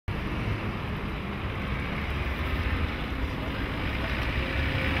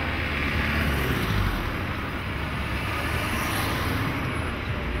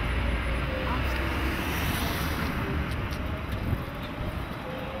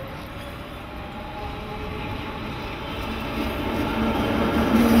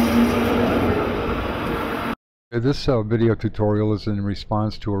This video tutorial is in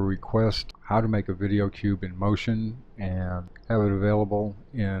response to a request how to make a video cube in motion and have it available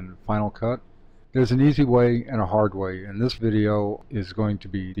in Final Cut. There's an easy way and a hard way, and this video is going to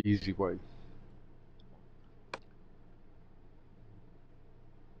be the easy way.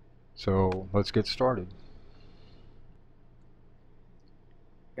 So let's get started.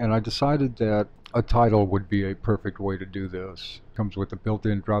 And I decided that a title would be a perfect way to do this. It comes with a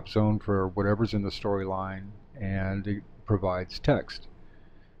built-in drop zone for whatever's in the storyline, and it provides text.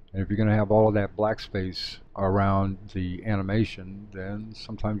 And if you're going to have all of that black space around the animation, then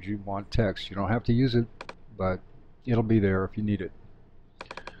sometimes you want text. You don't have to use it, but it'll be there if you need it.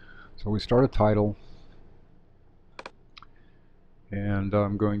 So we start a title, and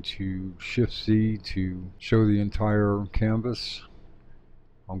I'm going to Shift-Z to show the entire canvas.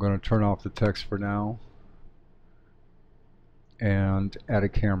 I'm going to turn off the text for now and add a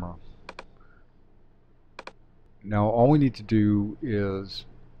camera. Now all we need to do is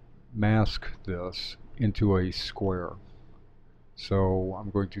mask this into a square. So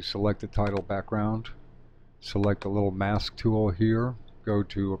I'm going to select the title background, select the little mask tool here, go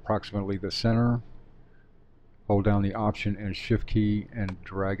to approximately the center, hold down the Option and Shift key and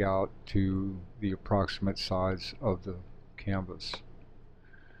drag out to the approximate size of the canvas.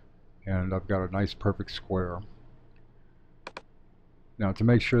 And I've got a nice perfect square. Now to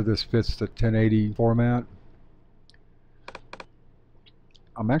make sure this fits the 1080 format,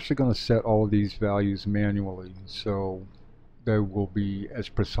 I'm actually going to set all of these values manually so they will be as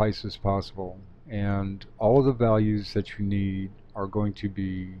precise as possible, and all of the values that you need are going to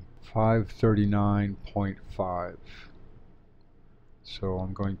be 539.5. So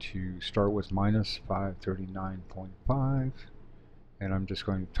I'm going to start with minus 539.5, and I'm just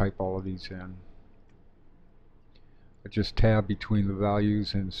going to type all of these in. I just tab between the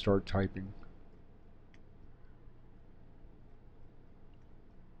values and start typing.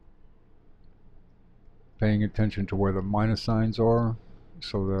 Paying attention to where the minus signs are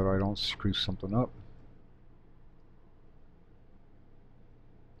so that I don't screw something up.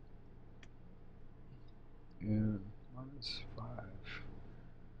 And minus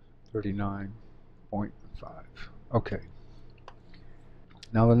 539.5. Okay.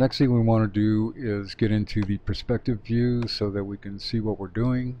 Now the next thing we want to do is get into the perspective view so that we can see what we're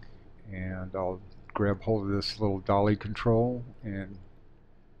doing. And I'll grab hold of this little dolly control and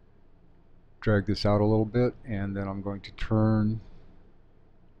drag this out a little bit, and then I'm going to turn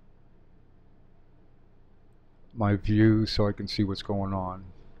my view so I can see what's going on.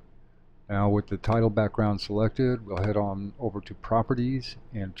 Now with the title background selected, we'll head on over to Properties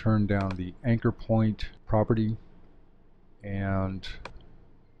and turn down the anchor point property, and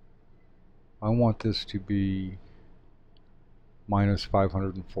I want this to be minus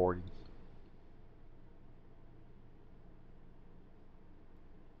 540.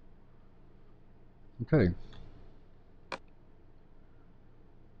 Okay.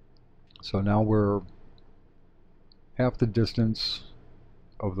 So now we're half the distance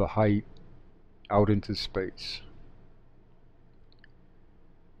of the height out into space.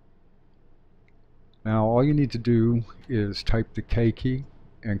 Now all you need to do is type the K key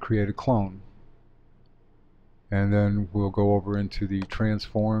and create a clone. And then we'll go over into the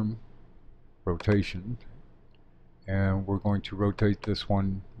transform rotation, and we're going to rotate this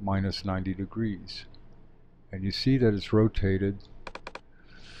one minus 90 degrees. And you see that it's rotated.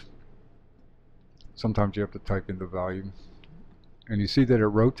 Sometimes you have to type in the value. And you see that it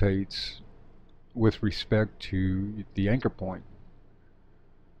rotates with respect to the anchor point.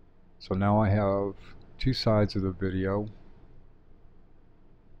 So now I have two sides of the video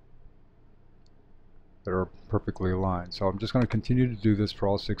that are perfectly aligned. So I'm just going to continue to do this for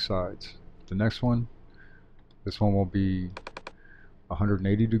all 6 sides. The next one, this one will be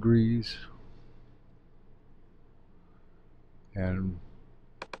 180 degrees. And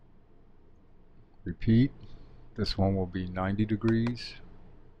repeat, this one will be 90 degrees.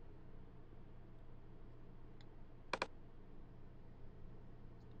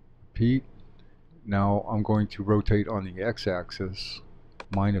 Repeat. Now I'm going to rotate on the x-axis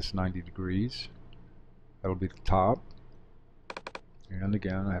minus 90 degrees. That'll be the top. And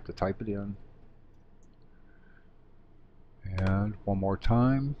again, I have to type it in. And one more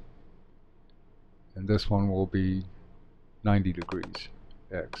time. And this one will be 90 degrees,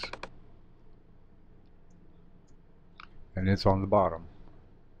 X. And it's on the bottom.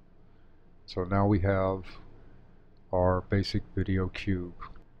 So now we have our basic video cube.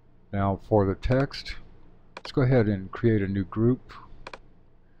 Now for the text, let's go ahead and create a new group.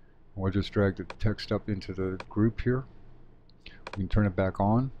 We'll just drag the text up into the group here. We can turn it back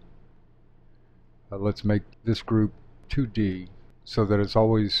on. Let's make this group 2D so that it's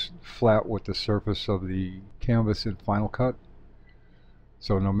always flat with the surface of the canvas in Final Cut.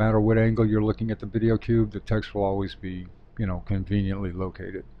 So no matter what angle you're looking at the video cube, the text will always be, conveniently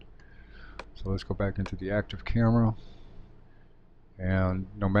located. So let's go back into the active camera. And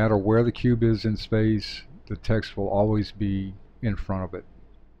no matter where the cube is in space, the text will always be in front of it.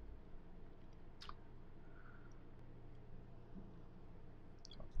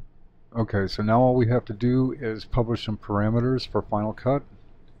 Okay, so now all we have to do is publish some parameters for Final Cut.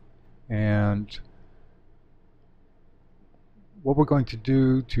 And what we're going to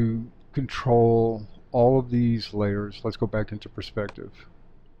do to control all of these layers, let's go back into perspective,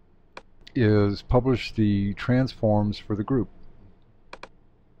 is publish the transforms for the group.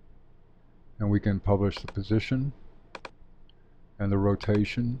 And we can publish the position and the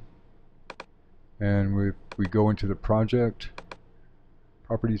rotation. And we go into the project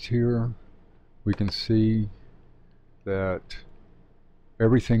properties here, we can see that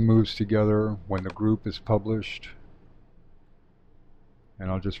everything moves together when the group is published.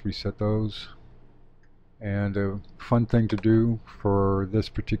 And I'll just reset those. And a fun thing to do for this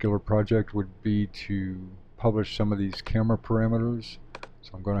particular project would be to publish some of these camera parameters.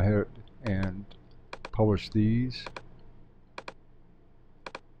 So I'm going to head and publish these.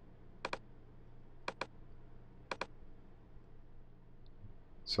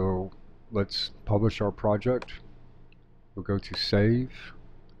 So let's publish our project. We'll go to Save.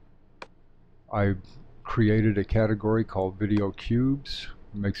 I created a category called Video Cubes.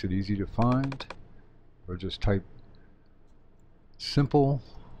 It makes it easy to find. We'll just type Simple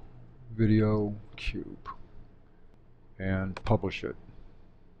Video Cube and publish it.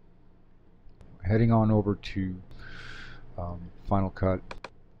 Heading on over to Final Cut.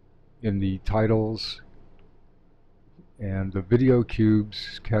 In the titles and the Video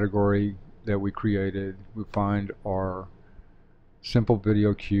Cubes category that we created, we find our Simple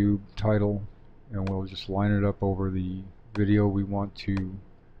Video Cube title, and we'll just line it up over the video we want to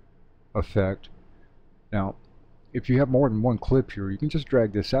affect. Now, if you have more than one clip here, you can just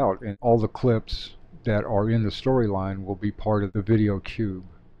drag this out, and all the clips that are in the storyline will be part of the video cube.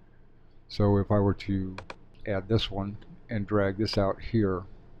 So if I were to add this one and drag this out here,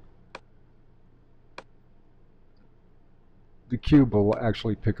 the cube will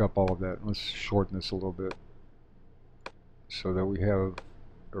actually pick up all of that. Let's shorten this a little bit so that we have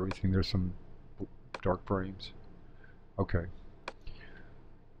everything. There's some dark frames. Okay.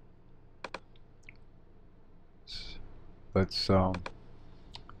 Let's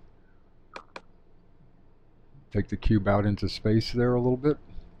take the cube out into space there a little bit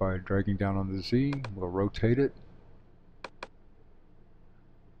by dragging down on the Z. We'll rotate it.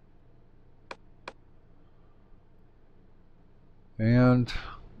 And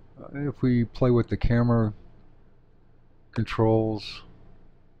if we play with the camera controls,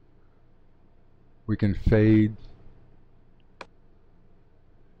 we can fade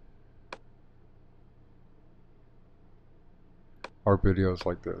our videos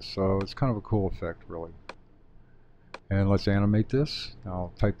like this. So it's kind of a cool effect, really. And let's animate this.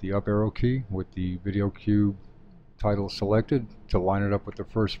 I'll type the up arrow key with the video cube title selected to line it up with the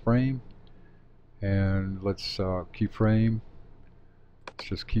first frame. And let's keyframe. It's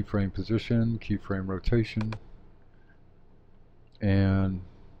just keyframe position, keyframe rotation. And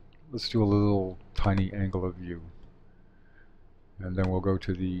let's do a little tiny angle of view. And then we'll go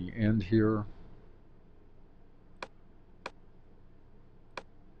to the end here.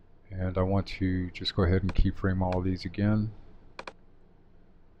 And I want to just go ahead and keyframe all of these again.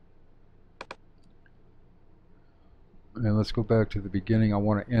 And let's go back to the beginning. I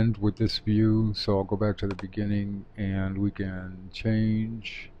want to end with this view, so I'll go back to the beginning and we can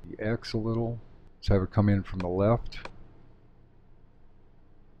change the X a little. Let's have it come in from the left.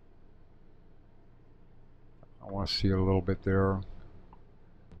 I want to see it a little bit there.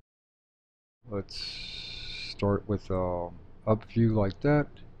 Let's start with a up view like that.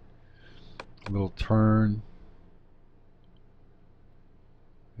 A little turn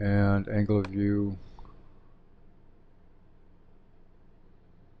and angle of view.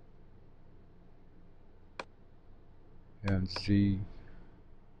 And Z.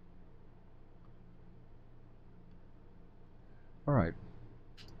 All right.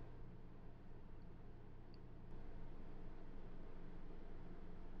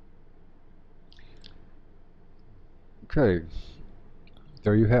 Okay.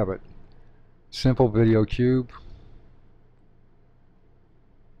 There you have it. Simple video cube.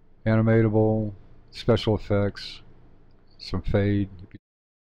 Animatable, special effects, some fade.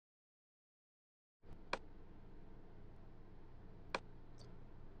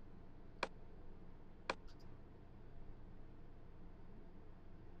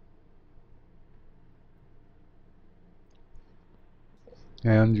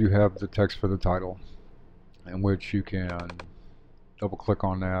 And you have the text for the title, in which you can double click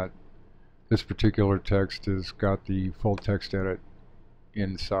on that. This particular text has got the full text edit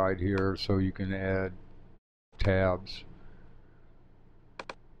inside here, so you can add tabs.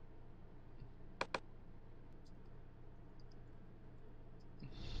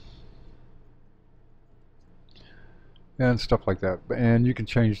 And stuff like that. And you can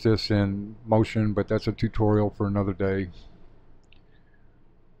change this in motion, but that's a tutorial for another day.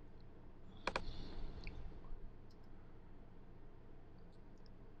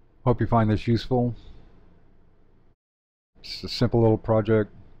 Hope you find this useful. It's a simple little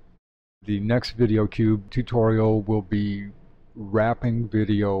project. The next video cube tutorial will be wrapping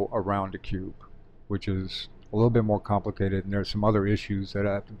video around a cube, which is a little bit more complicated, and there's some other issues that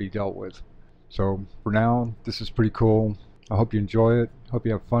have to be dealt with. So for now, this is pretty cool. I hope you enjoy it. Hope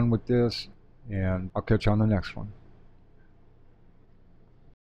you have fun with this, and I'll catch you on the next one.